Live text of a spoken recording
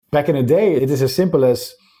Back in the day, it is as simple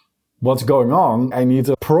as what's going on. I need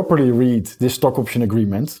to properly read this stock option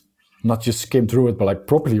agreement, not just skim through it, but like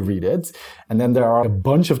properly read it. And then there are a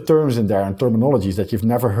bunch of terms in there and terminologies that you've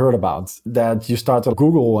never heard about that you start to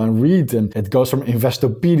Google and read. And it goes from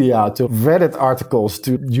Investopedia to Reddit articles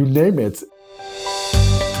to you name it.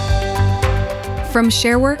 From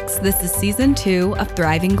ShareWorks, this is Season 2 of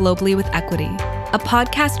Thriving Globally with Equity, a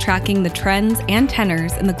podcast tracking the trends and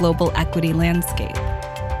tenors in the global equity landscape.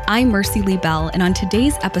 I'm Mercy Lee Bell, and on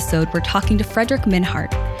today's episode, we're talking to Fredrik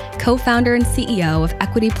Minhart, co-founder and CEO of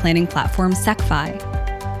equity planning platform SecFi.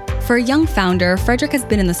 For a young founder, Fredrik has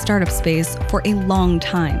been in the startup space for a long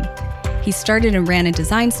time. He started and ran a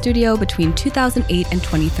design studio between 2008 and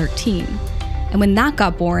 2013. And when that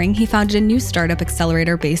got boring, he founded a new startup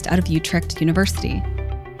accelerator based out of Utrecht University.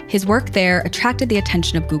 His work there attracted the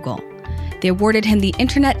attention of Google. They awarded him the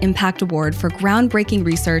Internet Impact Award for groundbreaking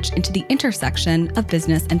research into the intersection of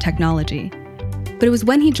business and technology. But it was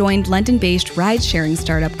when he joined London-based ride-sharing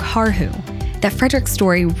startup Carhu that Fredrik's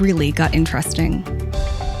story really got interesting.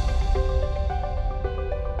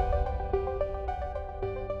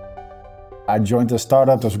 I joined a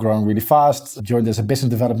startup that was growing really fast, joined as a business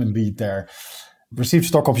development lead there, received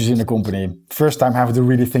stock options in the company. First time having to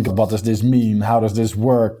really think of what does this mean? How does this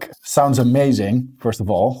work? Sounds amazing, first of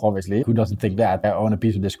all, obviously. Who doesn't think that? I own a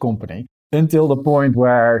piece of this company. Until the point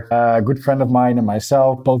where a good friend of mine and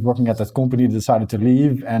myself, both working at that company, decided to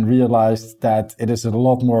leave and realized that it is a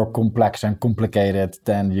lot more complex and complicated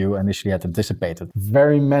than you initially had anticipated.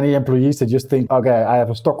 Very many employees that just think, okay, I have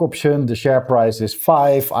a stock option, the share price is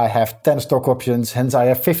 5, I have 10 stock options, hence I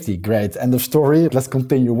have 50. Great, end of story, let's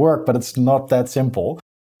continue work, but it's not that simple.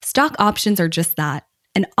 Stock options are just that,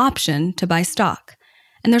 an option to buy stock.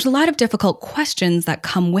 And there's a lot of difficult questions that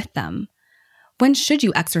come with them. When should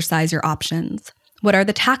you exercise your options? What are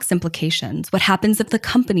the tax implications? What happens if the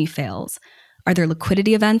company fails? Are there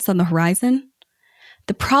liquidity events on the horizon?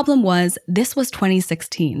 The problem was, this was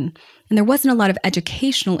 2016, and there wasn't a lot of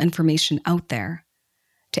educational information out there.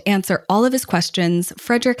 To answer all of his questions,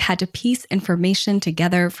 Fredrik had to piece information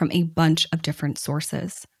together from a bunch of different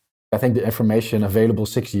sources. I think the information available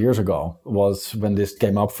 6 years ago was when this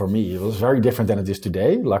came up for me. It was very different than it is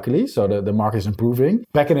today, luckily. So the market is improving.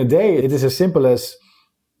 Back in the day, it is as simple as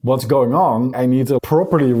what's going on. I need to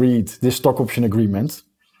properly read this stock option agreement,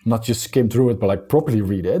 not just skim through it, but like properly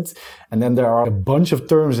read it. And then there are a bunch of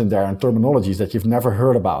terms in there and terminologies that you've never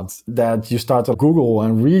heard about that you start to Google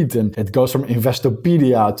and read. And it goes from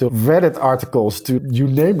Investopedia to Reddit articles to you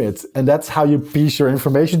name it. And that's how you piece your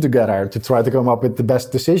information together to try to come up with the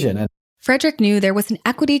best decision. And Fredrik knew there was an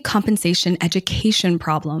equity compensation education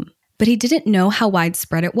problem, but he didn't know how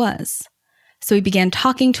widespread it was. So he began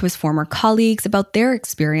talking to his former colleagues about their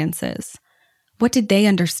experiences. What did they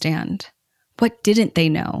understand? What didn't they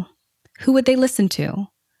know? Who would they listen to?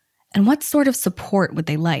 And what sort of support would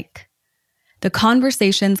they like? The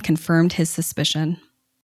conversations confirmed his suspicion.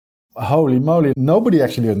 Holy moly, nobody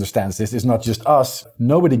actually understands this. It's not just us.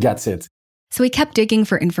 Nobody gets it. So he kept digging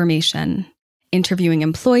for information, interviewing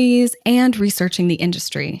employees, and researching the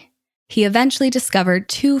industry. He eventually discovered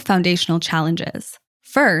 2 foundational challenges.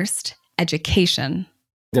 First, education.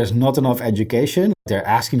 There's not enough education. They're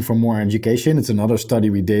asking for more education. It's another study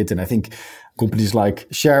we did. And I think companies like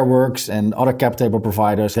ShareWorks and other cap table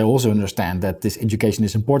providers, they also understand that this education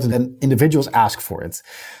is important and individuals ask for it.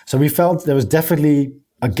 So we felt there was definitely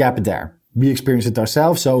a gap there. We experienced it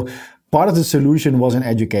ourselves. So part of the solution was in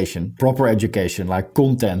education, proper education, like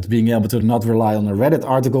content, being able to not rely on a Reddit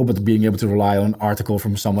article, but being able to rely on an article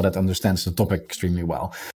from someone that understands the topic extremely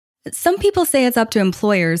well. Some people say it's up to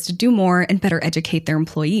employers to do more and better educate their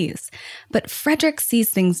employees, but Fredrik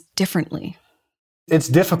sees things differently. It's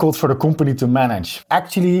difficult for the company to manage.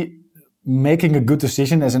 Actually, making a good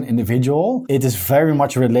decision as an individual, it is very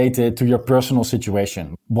much related to your personal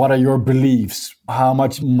situation. What are your beliefs? How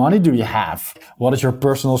much money do you have? What is your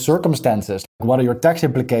personal circumstances? What are your tax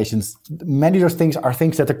implications? Many of those things are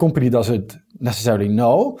things that the company doesn't necessarily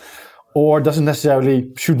know or doesn't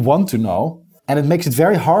necessarily should want to know. And it makes it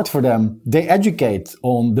very hard for them. They educate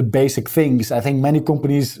on the basic things. I think many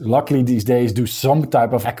companies, luckily these days, do some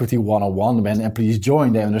type of equity 101. When employees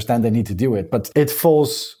join, they understand they need to do it. But it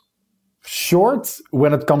falls short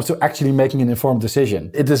when it comes to actually making an informed decision.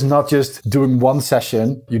 It is not just doing one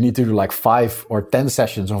session. You need to do like 5 or 10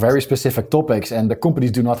 sessions on very specific topics. And the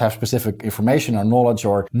companies do not have specific information or knowledge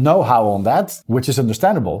or know-how on that, which is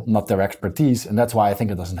understandable, not their expertise. And that's why I think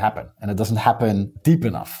it doesn't happen. And it doesn't happen deep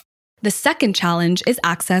enough. The second challenge is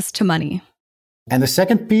access to money. And the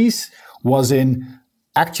second piece was in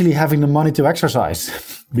actually having the money to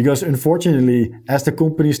exercise. Because unfortunately, as the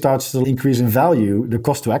company starts to increase in value, the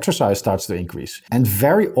cost to exercise starts to increase. And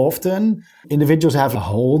very often, individuals have a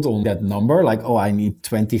hold on that number, like, oh, I need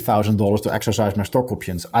 $20,000 to exercise my stock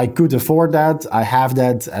options. I could afford that. I have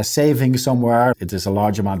that as savings somewhere. It is a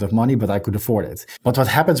large amount of money, but I could afford it. But what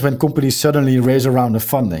happens when companies suddenly raise a round of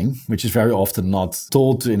funding, which is very often not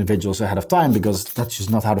told to individuals ahead of time, because that's just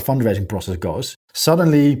not how the fundraising process goes.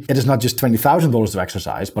 Suddenly, it is not just $20,000 to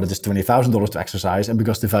exercise, but it is $20,000 to exercise. And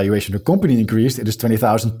because the valuation of the company increased, it is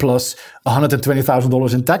 $20,000 plus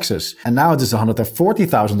 $120,000 in taxes. And now it is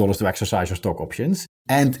 $140,000 to exercise your stock options.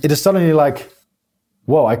 And it is suddenly like,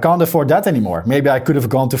 whoa, I can't afford that anymore. Maybe I could have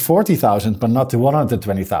gone to $40,000, but not to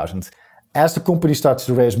 $120,000. As the company starts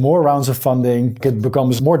to raise more rounds of funding, it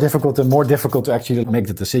becomes more difficult and more difficult to actually make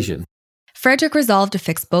the decision. Fredrik resolved to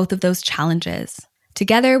fix both of those challenges.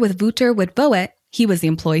 Together with Wouter Wood-Bouwet, he was the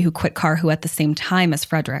employee who quit Karhu at the same time as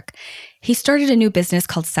Fredrik, he started a new business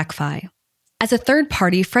called SecFi. As a third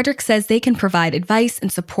party, Fredrik says they can provide advice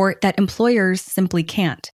and support that employers simply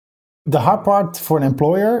can't. The hard part for an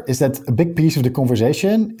employer is that a big piece of the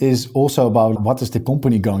conversation is also about what is the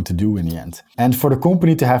company going to do in the end. And for the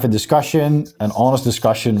company to have a discussion, an honest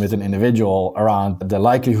discussion with an individual around the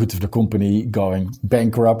likelihood of the company going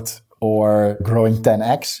bankrupt or growing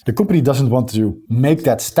 10x, the company doesn't want to make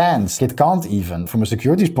that stance. It can't even, from a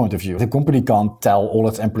securities point of view. The company can't tell all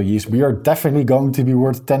its employees, we are definitely going to be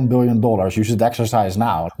worth $10 billion. You should exercise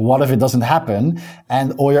now. What if it doesn't happen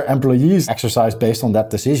and all your employees exercise based on that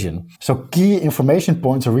decision? So key information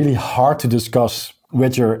points are really hard to discuss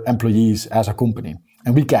with your employees as a company.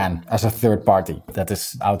 And we can, as a third party that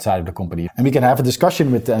is outside of the company. And we can have a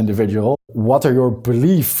discussion with the individual. What are your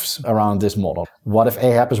beliefs around this model? What if A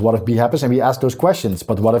happens? What if B happens? And we ask those questions.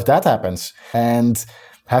 But what if that happens? And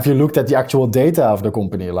have you looked at the actual data of the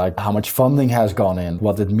company? Like how much funding has gone in?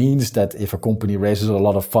 What it means that if a company raises a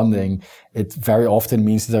lot of funding, it very often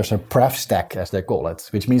means that there's a pref stack, as they call it,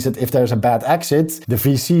 which means that if there's a bad exit, the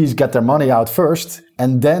VCs get their money out first,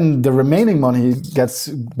 and then the remaining money gets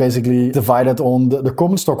basically divided on the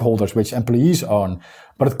common stockholders, which employees own.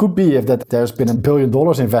 But it could be if that there's been $1 billion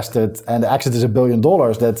invested and the exit is $1 billion,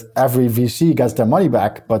 that every VC gets their money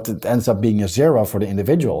back, but it ends up being a zero for the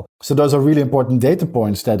individual. So those are really important data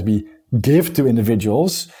points that we give to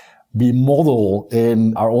individuals. We model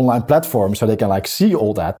in our online platform so they can see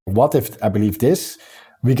all that. What if I believe this?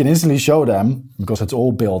 We can instantly show them, because it's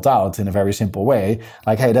all built out in a very simple way,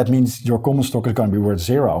 hey, that means your common stock is going to be worth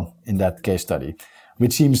zero in that case study.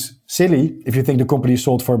 Which seems silly if you think the company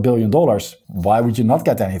sold for $1 billion. Why would you not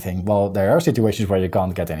get anything? Well, there are situations where you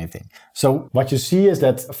can't get anything. So what you see is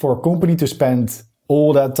that for a company to spend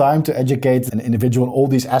all that time to educate an individual on all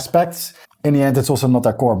these aspects, in the end, it's also not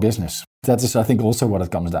their core business. That is, I think, also what it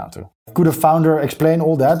comes down to. Could a founder explain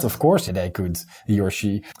all that? Of course they could, he or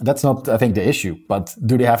she. That's not, I think, the issue. But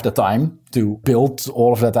do they have the time to build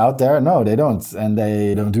all of that out there? No, they don't. And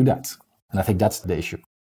they don't do that. And I think that's the issue.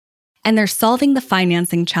 And they're solving the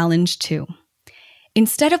financing challenge too.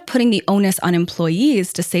 Instead of putting the onus on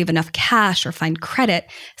employees to save enough cash or find credit,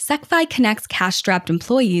 SecFi connects cash-strapped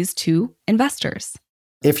employees to investors.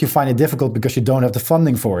 If you find it difficult because you don't have the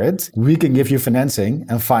funding for it, we can give you financing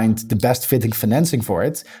and find the best fitting financing for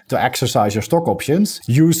it to exercise your stock options,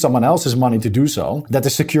 use someone else's money to do so, that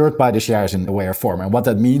is secured by the shares in a way or form. And what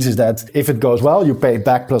that means is that if it goes well, you pay it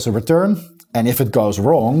back plus a return. And if it goes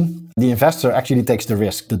wrong, the investor actually takes the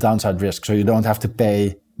risk, the downside risk. So you don't have to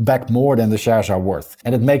pay back more than the shares are worth.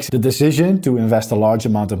 And it makes the decision to invest a large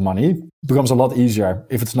amount of money becomes a lot easier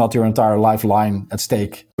if it's not your entire lifeline at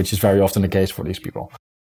stake, which is very often the case for these people.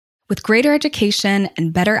 With greater education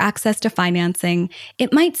and better access to financing,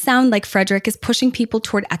 it might sound like Fredrik is pushing people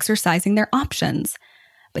toward exercising their options.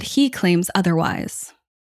 But he claims otherwise.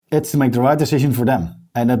 It's to make the right decision for them.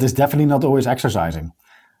 And that is definitely not always exercising.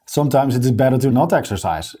 Sometimes it is better to not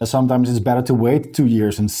exercise. Sometimes it's better to wait 2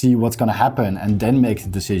 years and see what's going to happen and then make the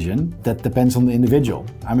decision. That depends on the individual.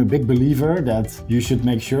 I'm a big believer that you should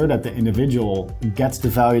make sure that the individual gets the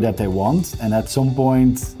value that they want. And at some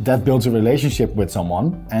point that builds a relationship with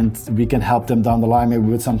someone and we can help them down the line maybe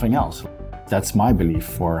with something else. That's my belief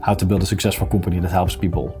for how to build a successful company that helps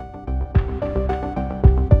people.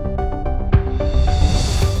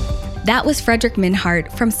 That was Fredrik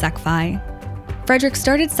Minhart from SecFi. Fredrik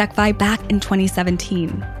started SecFi back in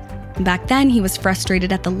 2017. Back then, he was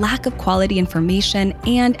frustrated at the lack of quality information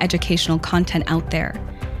and educational content out there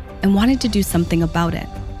and wanted to do something about it.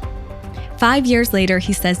 5 years later,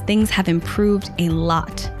 he says things have improved a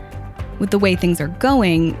lot. With the way things are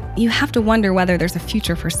going, you have to wonder whether there's a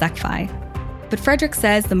future for SecFi. But Fredrik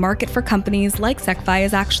says the market for companies like SecFi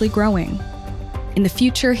is actually growing. In the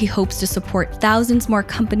future, he hopes to support thousands more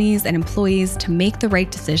companies and employees to make the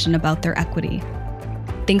right decision about their equity.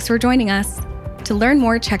 Thanks for joining us. To learn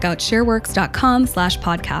more, check out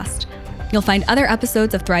shareworks.com/podcast. You'll find other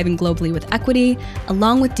episodes of Thriving Globally with Equity,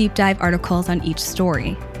 along with deep dive articles on each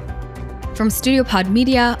story. From Studio Pod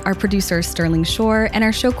Media, our producer is Sterling Shore, and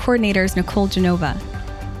our show coordinator is Nicole Genova.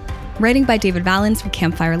 Writing by David Valens from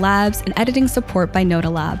Campfire Labs, and editing support by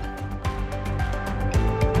Noda Lab.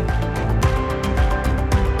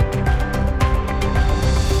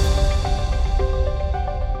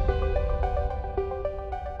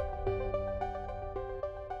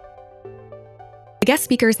 The guest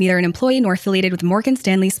speaker is neither an employee nor affiliated with Morgan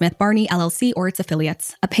Stanley Smith Barney, LLC, or its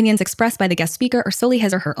affiliates. Opinions expressed by the guest speaker are solely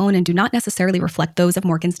his or her own and do not necessarily reflect those of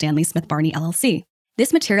Morgan Stanley Smith Barney, LLC.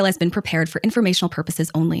 This material has been prepared for informational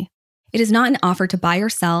purposes only. It is not an offer to buy or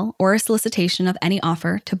sell, or a solicitation of any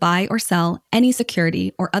offer to buy or sell any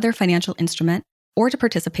security or other financial instrument, or to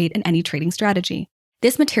participate in any trading strategy.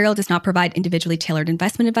 This material does not provide individually tailored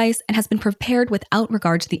investment advice and has been prepared without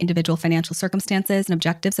regard to the individual financial circumstances and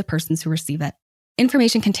objectives of persons who receive it.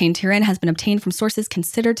 Information contained herein has been obtained from sources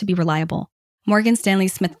considered to be reliable. Morgan Stanley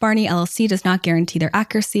Smith Barney, LLC does not guarantee their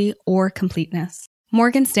accuracy or completeness.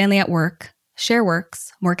 Morgan Stanley at Work,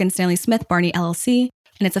 ShareWorks, Morgan Stanley Smith Barney, LLC,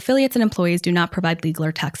 and its affiliates and employees do not provide legal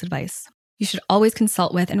or tax advice. You should always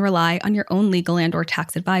consult with and rely on your own legal and/or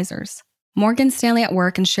tax advisors. Morgan Stanley at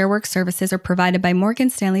Work and ShareWorks services are provided by Morgan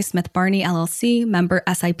Stanley Smith Barney, LLC, member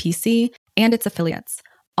SIPC, and its affiliates,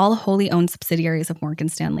 all wholly owned subsidiaries of Morgan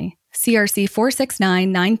Stanley. CRC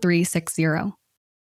 4699360.